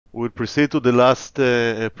We'll proceed to the last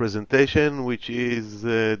presentation, which is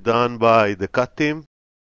done by the CAT team,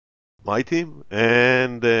 my team,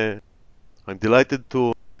 and I'm delighted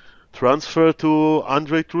to transfer to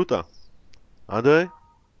Andrei Truta. Andrei?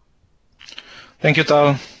 Thank you,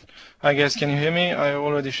 Tal. Hi guys, can you hear me? I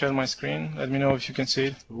already shared my screen. Let me know if you can see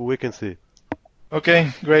it. We can see.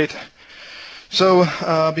 Okay, great. So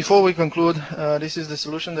before we conclude, this is the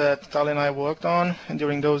solution that Tal and I worked on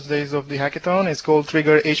during those days of the hackathon. It's called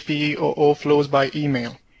Trigger HPE OO Flows by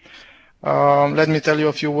Email. Let me tell you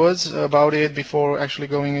a few words about it before actually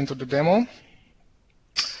going into the demo.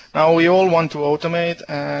 Now, we all want to automate,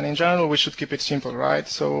 and in general, we should keep it simple, right?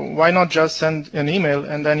 So why not just send an email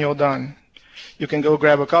and then you're done? You can go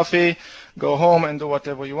grab a coffee, go home and do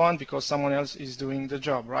whatever you want because someone else is doing the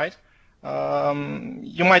job, right?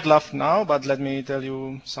 You might laugh now, but let me tell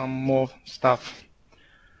you some more stuff.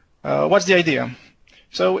 What's the idea?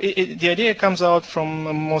 So the idea comes out from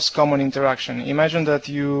a most common interaction. Imagine that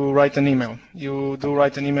you write an email. You do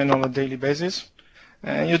write an email on a daily basis.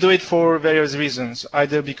 And you do it for various reasons,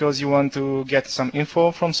 either because you want to get some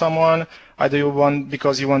info from someone, either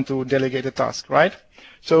because you want to delegate a task, right?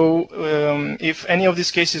 So if any of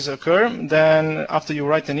these cases occur, then after you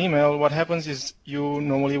write an email, what happens is you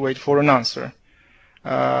normally wait for an answer.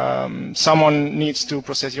 Someone needs to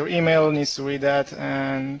process your email, needs to read that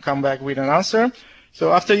and come back with an answer.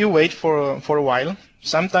 So after you wait for a while,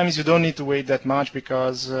 sometimes you don't need to wait that much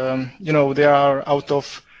because they are out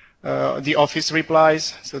of the office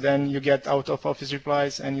replies. So then you get out of office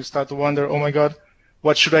replies and you start to wonder, oh my God,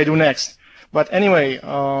 what should I do next? But anyway,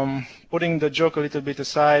 putting the joke a little bit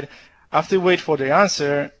aside, after you wait for the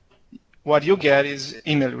answer, what you get is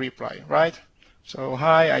email reply, right? So,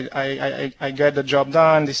 hi, I get the job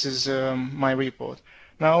done. This is my report.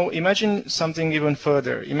 Now, imagine something even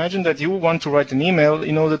further. Imagine that you want to write an email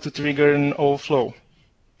in order to trigger an overflow.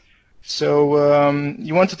 So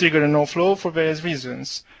you want to trigger an overflow for various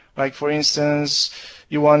reasons. Like, for instance,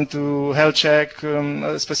 you want to health check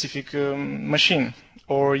a specific machine,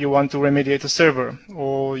 or you want to remediate a server,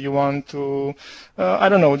 or you want to, I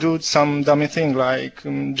don't know, do some dummy thing like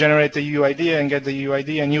generate a UID and get the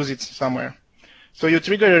UID and use it somewhere. So you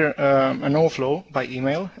trigger an overflow by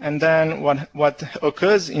email, and then what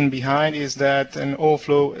occurs in behind is that an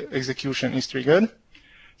overflow execution is triggered.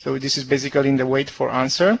 So this is basically in the wait for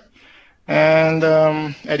answer. And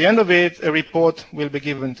at the end of it, a report will be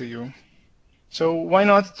given to you. So why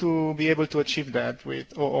not to be able to achieve that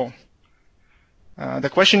with OO? The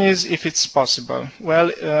question is if it's possible.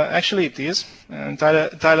 Well, actually it is, and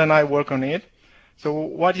Tyler and I work on it. So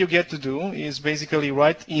what you get to do is basically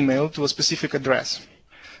write email to a specific address.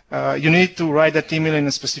 You need to write that email in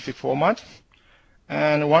a specific format.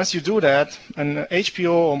 And once you do that, an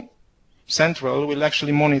HPO central will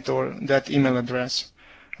actually monitor that email address.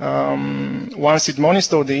 Once it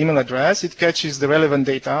monitors the email address, it catches the relevant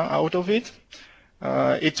data out of it.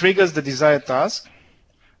 It triggers the desired task.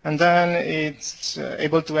 And then it's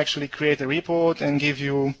able to actually create a report and give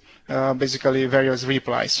you basically various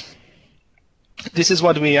replies. This is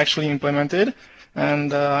what we actually implemented,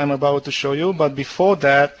 and I'm about to show you. But before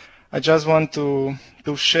that, I just want to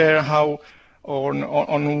share how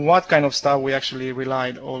on what kind of stuff we actually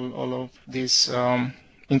relied all of this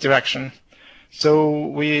interaction. So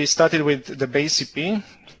we started with the base CP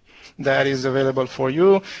that is available for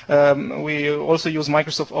you. We also use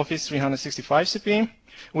Microsoft Office 365 CP.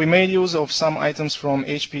 We made use of some items from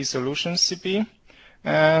HPE Solutions CP.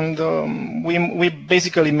 And we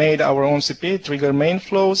basically made our own CP, trigger main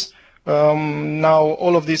flows. Now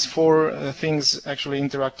all of these four things actually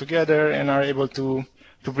interact together and are able to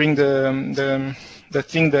bring the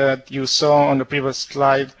thing that you saw on the previous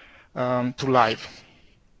slide to life.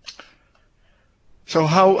 So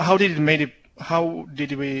how did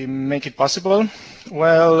we make it possible?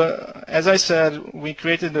 Well, as I said, we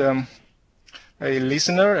created a mail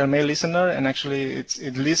listener, and actually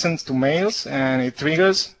it listens to mails and it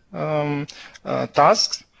triggers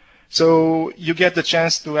tasks. So you get the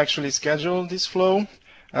chance to actually schedule this flow.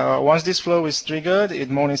 Once this flow is triggered, it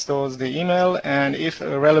monitors the email, and if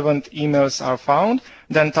relevant emails are found,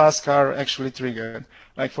 then tasks are actually triggered.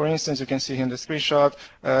 Like for instance, you can see in the screenshot,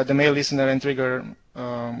 the mail listener and trigger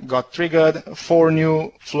got triggered. 4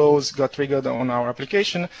 new flows got triggered on our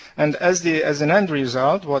application, and as an end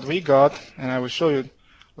result, what we got, and I will show you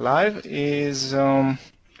live, is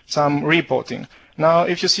some reporting. Now,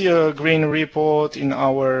 if you see a green report in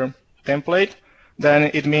our template,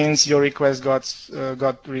 then it means your request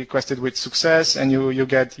got requested with success, and you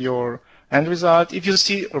get your end result. If you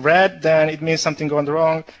see red, then it means something gone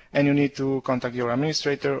wrong, and you need to contact your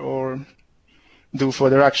administrator or do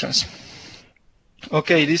further actions.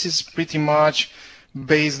 Okay, this is pretty much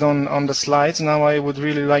based on the slides. Now I would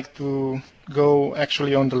really like to go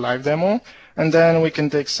actually on the live demo, and then we can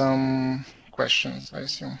take some questions, I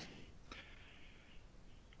assume.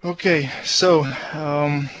 Okay, so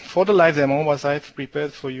for the live demo, what I've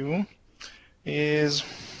prepared for you is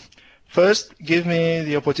first give me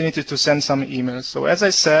the opportunity to send some emails. So as I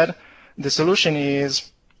said, the solution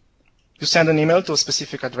is to send an email to a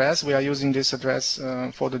specific address. We are using this address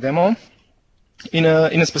for the demo in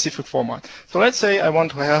a specific format. So let's say I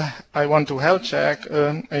want to health check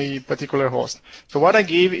a particular host. So what I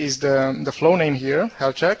give is the flow name here,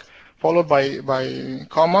 health check, followed by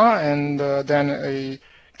comma and then a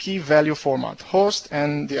key value format, host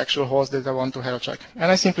and the actual host that I want to health check.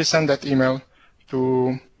 And I simply send that email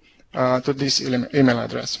to this email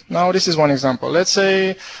address. Now this is one example. Let's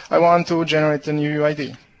say I want to generate a new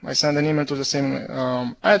UID. I send an email to the same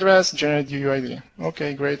address, generate UID.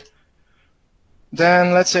 Okay, great.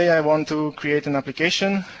 Then let's say I want to create an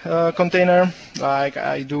application container. Like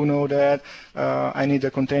I do know that I need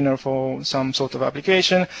a container for some sort of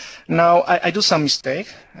application. Now I do some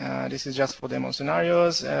mistake. This is just for demo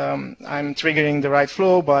scenarios. I'm triggering the right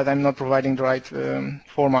flow, but I'm not providing the right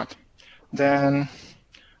format. Then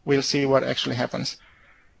we'll see what actually happens.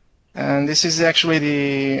 And this is actually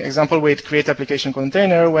the example with create application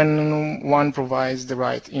container when one provides the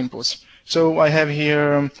right inputs. So I have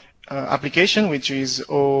here application, which is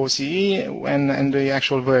OCE, and the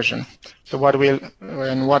actual version. So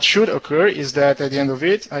what should occur is that at the end of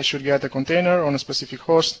it, I should get a container on a specific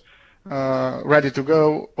host, ready to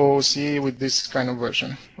go, OCE with this kind of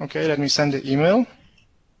version. Okay, let me send the email.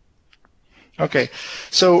 Okay,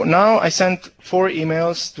 so now I sent 4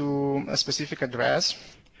 emails to a specific address.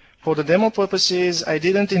 For the demo purposes, I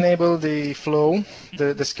didn't enable the flow,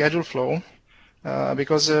 the schedule flow,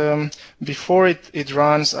 because before it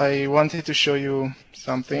runs, I wanted to show you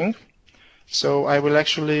something. So I will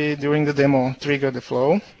actually, during the demo, trigger the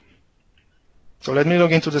flow. So let me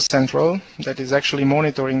log into the central that is actually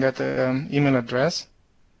monitoring that email address.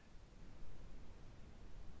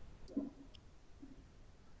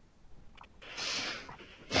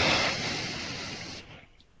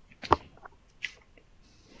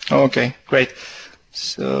 Okay, great.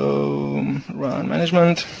 So run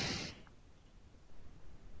management,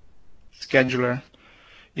 scheduler.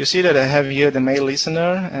 You see that I have here the mail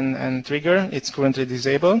listener and trigger. It's currently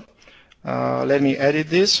disabled. Let me edit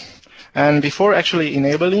this. And before actually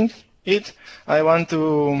enabling it, I want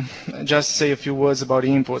to just say a few words about the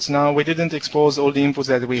inputs. Now, we didn't expose all the inputs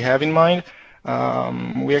that we have in mind.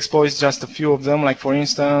 We exposed just a few of them, like for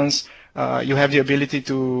instance, you have the ability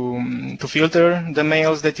to filter the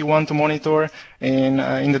mails that you want to monitor.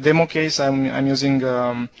 In the demo case, I'm using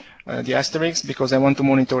the asterisk because I want to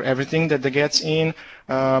monitor everything that gets in.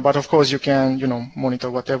 But of course, you can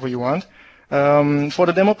monitor whatever you want. For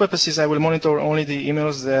the demo purposes, I will monitor only the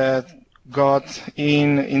emails that got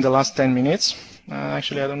in the last 10 minutes.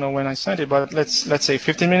 Actually, I don't know when I sent it, but let's say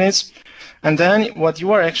 15 minutes. And then what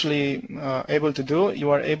you are actually able to do, you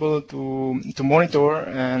are able to monitor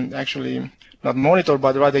and actually not monitor,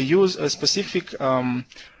 but rather use a specific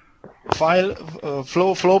file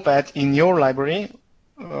flow path in your library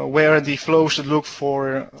where the flow should look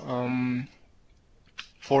for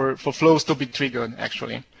flows to be triggered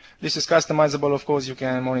actually. This is customizable. Of course, you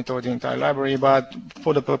can monitor the entire library, but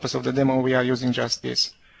for the purpose of the demo, we are using just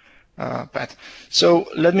this path. So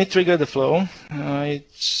let me trigger the flow.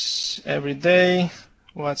 It's every day.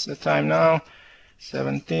 What's the time now?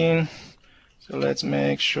 17. So let's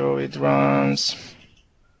make sure it runs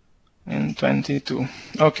in 22.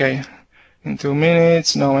 Okay, in 2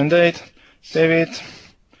 minutes, now and date. Save it.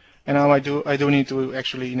 And now I do need to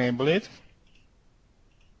actually enable it.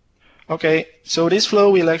 Okay, so this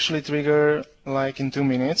flow will actually trigger like in 2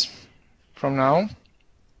 minutes from now,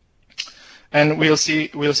 and we'll see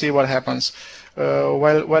what happens.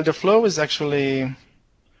 While the flow is actually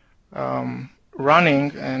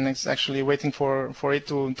running and it's actually waiting for it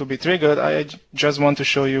to be triggered, I just want to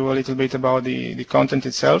show you a little bit about the content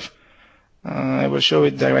itself. I will show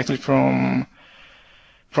it directly from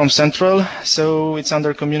Central. So it's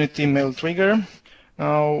under Community Mail Trigger.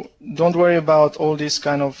 Now, don't worry about all this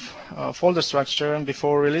kind of folder structure.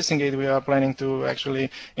 Before releasing it, we are planning to actually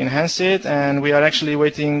enhance it, and we are actually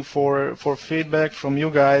waiting for feedback from you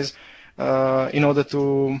guys in order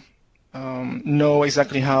to know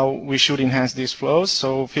exactly how we should enhance these flows.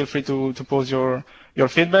 So feel free to post your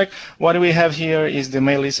feedback. What we have here is the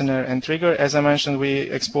mail listener and trigger. As I mentioned, we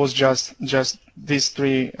exposed just these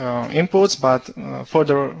 3 inputs, but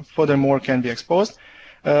furthermore can be exposed.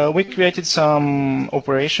 We created some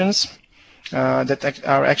operations that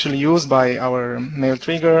are actually used by our mail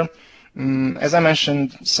trigger. As I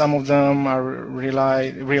mentioned, some of them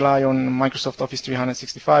rely on Microsoft Office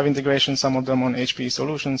 365 integration, some of them on HPE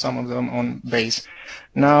solutions, some of them on base.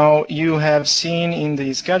 Now, you have seen in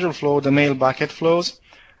the schedule flow the mail bucket flows.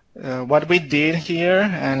 What we did here,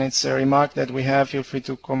 and it's a remark that we have, feel free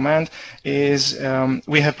to comment, is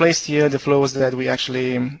we have placed here the flows that we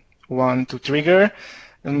actually want to trigger.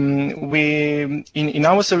 In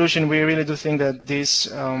our solution, we really do think that this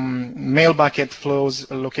mail bucket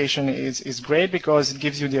flows location is great because it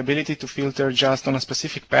gives you the ability to filter just on a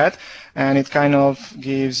specific path, and it kind of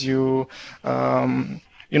gives you,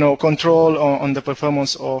 control on the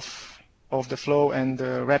performance of the flow and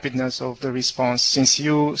the rapidness of the response, since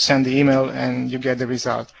you send the email and you get the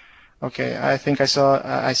result. Okay, I think I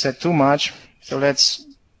said too much, so let's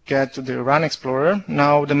get to the Run Explorer.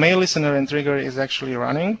 Now the mail listener and trigger is actually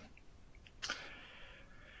running.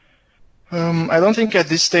 I don't think at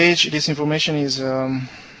this stage this information is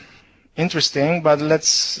interesting, but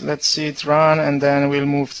let's see it run, and then we'll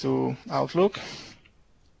move to Outlook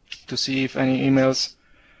to see if any emails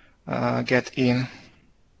get in.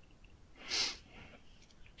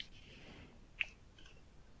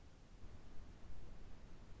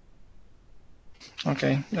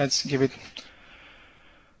 Okay, let's give it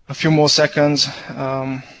a few more seconds.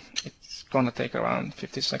 It's gonna take around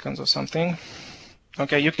 50 seconds or something.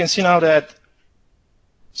 Okay, you can see now that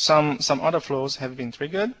some other flows have been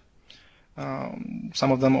triggered.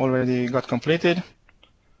 Some of them already got completed.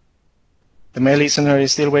 The mail listener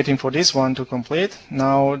is still waiting for this one to complete.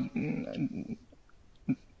 Now,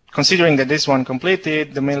 considering that this one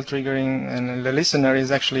completed, the mail triggering and the listener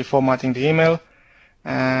is actually formatting the email,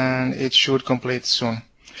 and it should complete soon.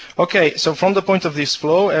 Okay, so from the point of this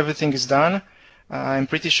flow, everything is done. I'm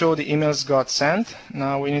pretty sure the emails got sent.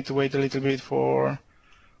 Now we need to wait a little bit for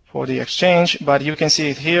the exchange, but you can see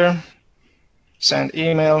it here. Send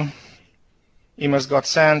email. Emails got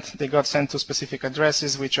sent. They got sent to specific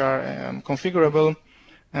addresses which are configurable,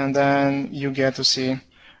 and then you get to see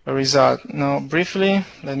a result. Now briefly,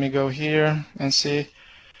 let me go here and see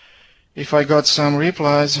if I got some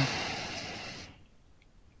replies.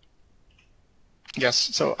 Yes,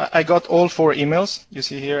 so I got all 4 emails. You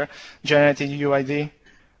see here, generated UID.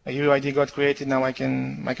 A UID got created. Now I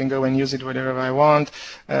can go and use it wherever I want.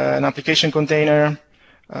 An application container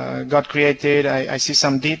got created. I see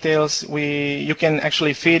some details. You can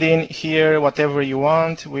actually feed in here whatever you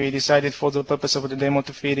want. We decided for the purpose of the demo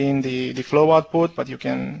to feed in the flow output, but you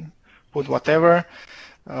can put whatever.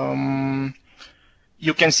 You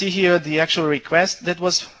can see here the actual request that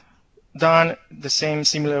was done, the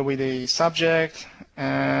similar with the subject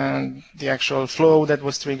and the actual flow that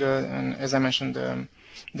was triggered, and as I mentioned,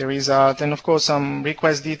 the result, and of course some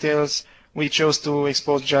request details. We chose to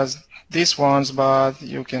expose just these ones, but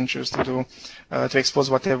you can choose to expose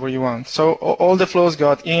whatever you want. So all the flows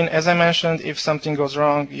got in. As I mentioned, if something goes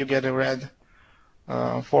wrong, you get a red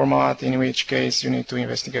format, in which case you need to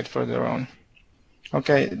investigate further on.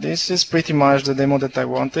 Okay, this is pretty much the demo that I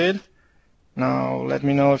wanted. Now, let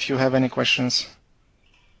me know if you have any questions.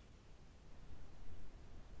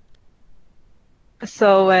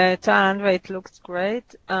 So, Andre, it looks great.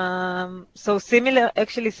 So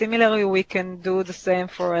similarly, we can do the same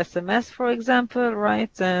for SMS, for example,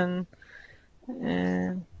 right? And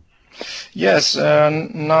yes,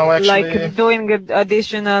 now actually, like doing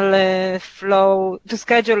additional flow to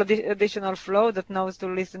schedule additional flow that knows to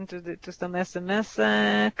listen to some SMS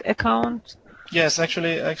account. Yes,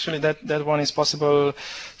 actually, that one is possible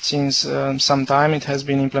since some time. It has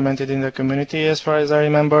been implemented in the community, as far as I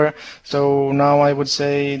remember. So now I would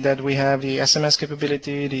say that we have the SMS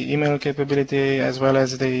capability, the email capability, as well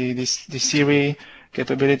as the Siri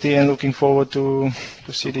capability, and looking forward to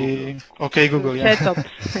see the OK Google, yeah.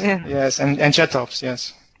 Chat-ops, yeah. Yes, and chat-ops,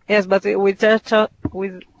 yes. Yes, but with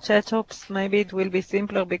chat-ops, maybe it will be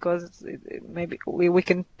simpler because maybe we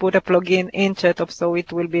can put a plugin in chat-ops, so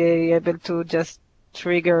it will be able to just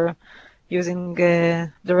trigger using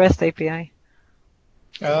the REST API.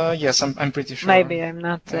 Yes, I'm pretty sure. Maybe I'm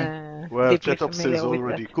not. Well, chat-ops is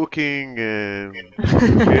already cooking, and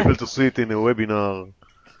we'll be able to see it in a webinar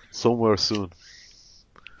somewhere soon.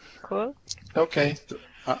 Cool. Okay.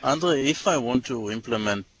 Andre, if I want to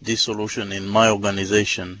implement this solution in my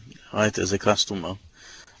organization, right, as a customer,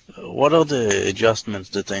 what are the adjustments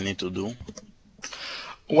that I need to do?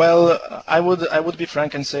 Well, I would be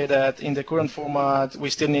frank and say that in the current format,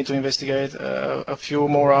 we still need to investigate a few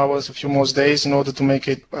more hours, a few more days in order to make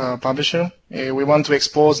it publisher. We want to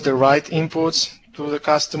expose the right inputs to the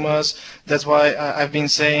customers. That's why I've been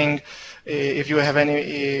saying, if you have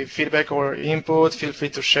any feedback or input, feel free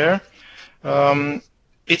to share.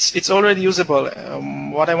 It's already usable.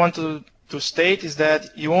 What I want to state is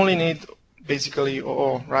that you only need basically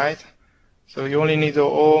OO, right? So you only need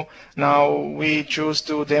OO. Now we choose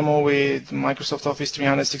to demo with Microsoft Office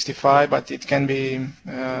 365, but it can be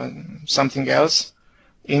something else,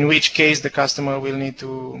 in which case the customer will need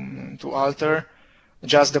to alter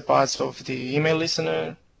just the parts of the email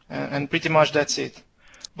listener, and pretty much that's it.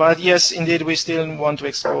 But yes, indeed, we still want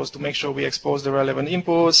to make sure we expose the relevant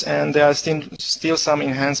inputs, and there are still some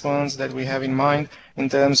enhancements that we have in mind in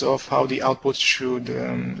terms of how the output should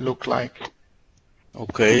look like.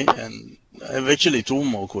 Okay, and I have actually two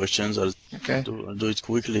more questions. I'll do it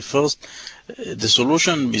quickly. First, the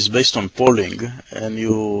solution is based on polling, and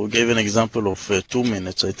you gave an example of 2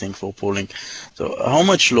 minutes, I think, for polling. So how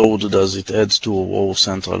much load does it add to OO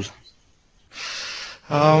Central?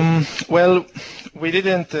 Well, we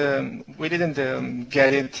didn't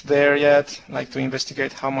get it there yet, like to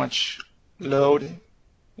investigate how much load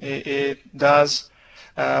it does.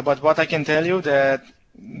 But what I can tell you that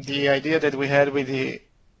the idea that we had with the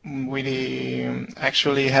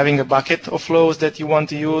actually having a bucket of flows that you want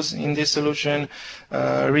to use in this solution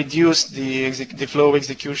reduced the flow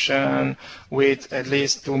execution with at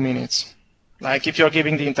least 2 minutes. Like if you're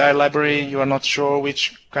giving the entire library, you are not sure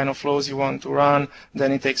which kind of flows you want to run,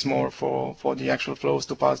 then it takes more for the actual flows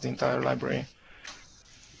to pass the entire library.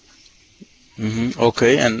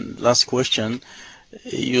 Okay, and last question.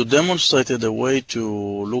 You demonstrated a way to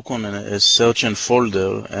look on a search and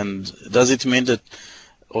folder, and does it mean that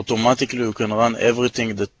automatically you can run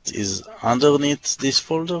everything that is underneath this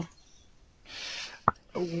folder?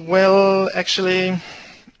 Well, actually,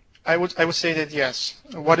 I would say that yes.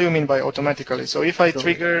 What do you mean by automatically? So if I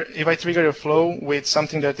trigger a flow with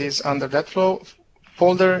something that is under that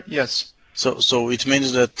folder, yes. So it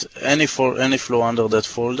means that any flow under that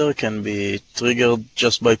folder can be triggered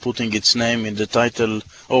just by putting its name in the title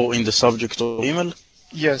or in the subject of email?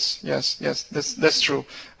 Yes, that's true.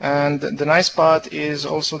 And the nice part is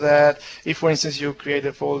also that if, for instance, you create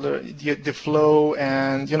a folder, the flow,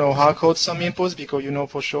 and hard code some inputs because you know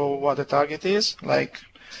for sure what the target is. Like,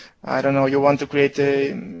 I don't know, you want to create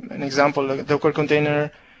an example, a Docker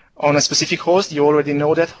container on a specific host. You already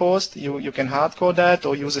know that host. You can hard code that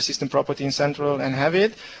or use a system property in Central and have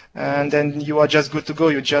it, and then you are just good to go.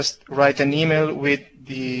 You just write an email with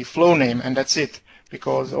the flow name, and that's it,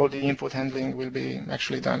 because all the input handling will be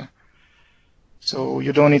actually done. So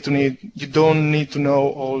you don't need to know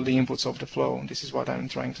all the inputs of the flow. This is what I'm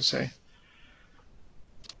trying to say.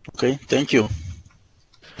 Okay, thank you.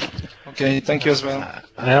 Okay, thank you as well.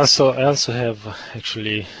 I also have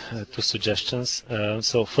actually 2 suggestions.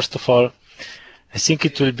 So first of all, I think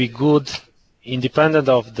it will be good, independent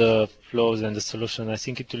of the flows and the solution, I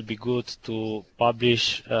think it will be good to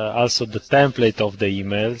publish also the template of the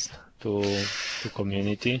emails to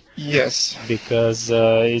community. Yes. Because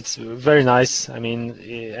it's very nice. I mean,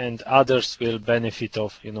 and others will benefit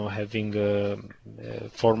of having a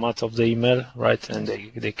format of the email, right? And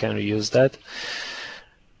they can reuse that.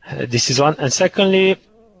 This is one. And secondly,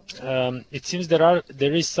 it seems there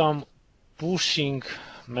is some pushing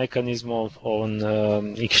mechanism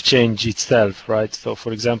on Exchange itself, right? So,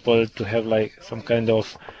 for example, to have like some kind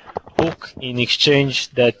of hook in Exchange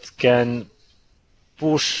that can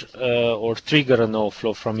push or trigger an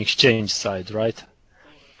overflow from Exchange side, right?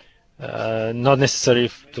 Not necessary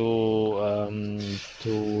to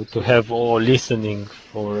have all listening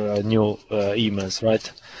for new emails,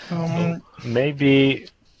 right? So maybe.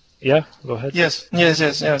 Yeah, go ahead. Yes.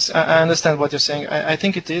 I understand what you're saying. I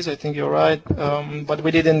think it is. I think you're right. But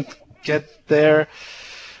we didn't get there.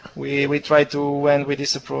 We tried to went with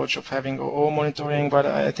this approach of having all monitoring, but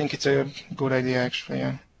I think it's a good idea actually.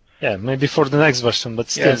 Yeah. Yeah, maybe for the next version,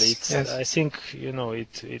 but still, yes. I think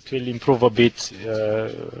it will improve a bit,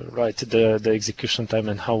 right? The execution time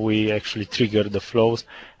and how we actually trigger the flows,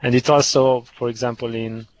 and it also, for example,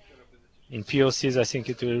 in POCs, I think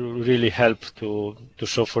it will really help to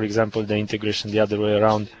show, for example, the integration the other way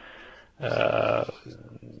around,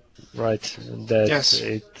 right? That yes.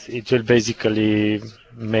 It will basically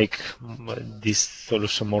make this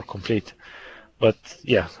solution more complete. But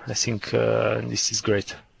yeah, I think this is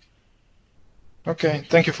great. Okay,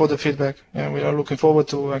 thank you for the feedback. Yeah, we are looking forward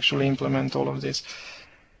to actually implement all of this.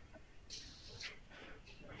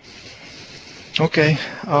 Okay.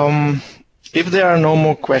 If there are no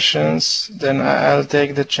more questions, then I'll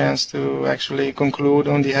take the chance to actually conclude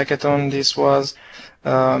on the hackathon. This was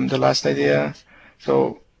the last idea.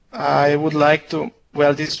 So I would like to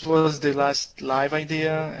Well, this was the last live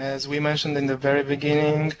idea. As we mentioned in the very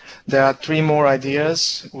beginning, there are 3 more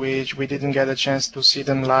ideas which we didn't get a chance to see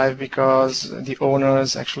them live because the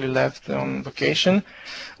owners actually left on vacation.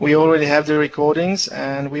 We already have the recordings,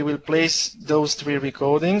 and we will place those 3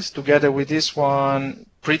 recordings together with this one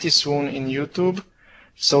pretty soon in YouTube,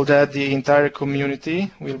 so that the entire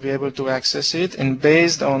community will be able to access it, and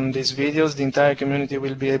based on these videos, the entire community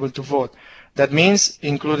will be able to vote. That means,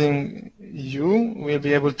 including you, will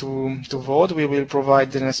be able to vote. We will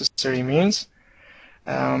provide the necessary means.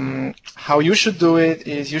 How you should do it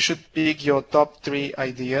is you should pick your top 3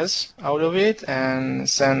 ideas out of it and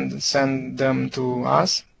send them to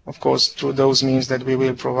us, of course, through those means that we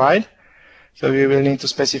will provide. So we will need to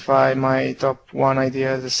specify my top 1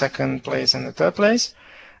 idea, the 2nd place, and the 3rd place.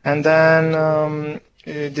 And then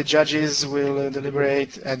the judges will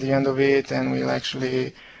deliberate at the end of it, and will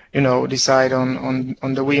actually, decide on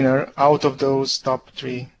the winner out of those top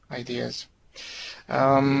 3 ideas.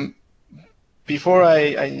 Before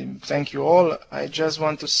I thank you all, I just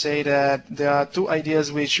want to say that there are 2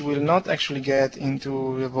 ideas which will not actually get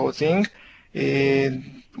into the voting.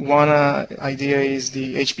 One idea is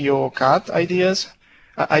the HPE CAT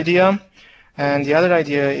idea, and the other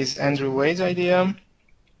idea is Andrew Wade's idea.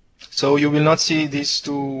 So you will not see these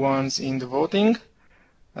 2 ones in the voting,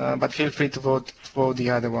 but feel free to vote for the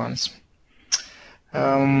other ones.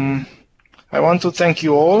 I want to thank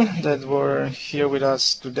you all that were here with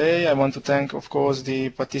us today. I want to thank, of course, the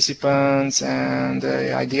participants and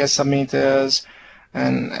the idea submitters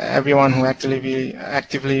and everyone who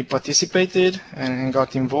actively participated and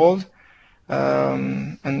got involved.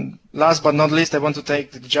 And last but not least, I want to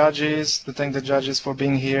thank the judges for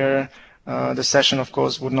being here. The session, of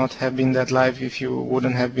course, would not have been that live if you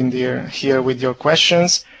wouldn't have been here with your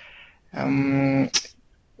questions.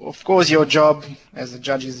 Of course, your job as the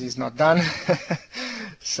judges is not done.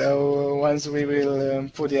 So once we will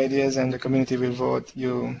put the ideas and the community will vote,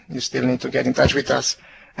 you still need to get in touch with us.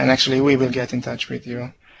 And actually, we will get in touch with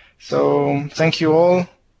you. So thank you all.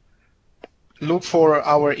 Look for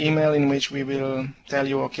our email in which we will tell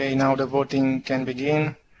you, okay, now the voting can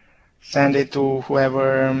begin. Send it to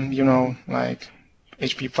whoever, like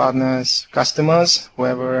HP partners, customers,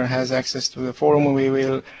 whoever has access to the forum. We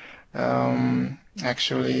will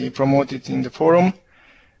actually promote it in the forum.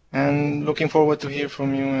 And looking forward to hear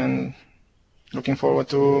from you, and looking forward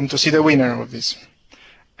to see the winner of this.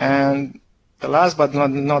 And the last but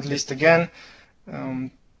not least again,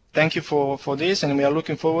 thank you for this, and we are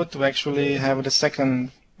looking forward to actually have the 2nd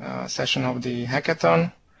session of the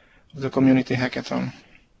hackathon, the community hackathon.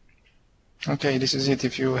 Okay, this is it.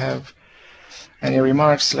 If you have any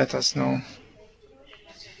remarks, let us know.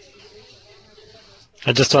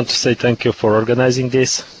 I just want to say thank you for organizing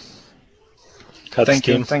this. Thank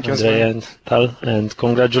you, Andrea and Tal, and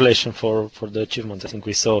congratulations for the achievement. I think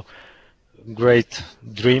we saw great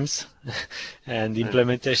dreams and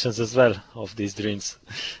implementations as well of these dreams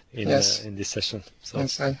in this session. So.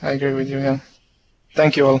 Yes, I agree with you. Yeah.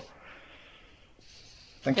 Thank you all.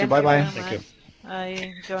 Thank you. Bye bye. Thank you.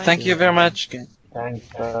 Thank you very much. Thanks.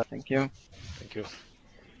 Thank you. Thank you.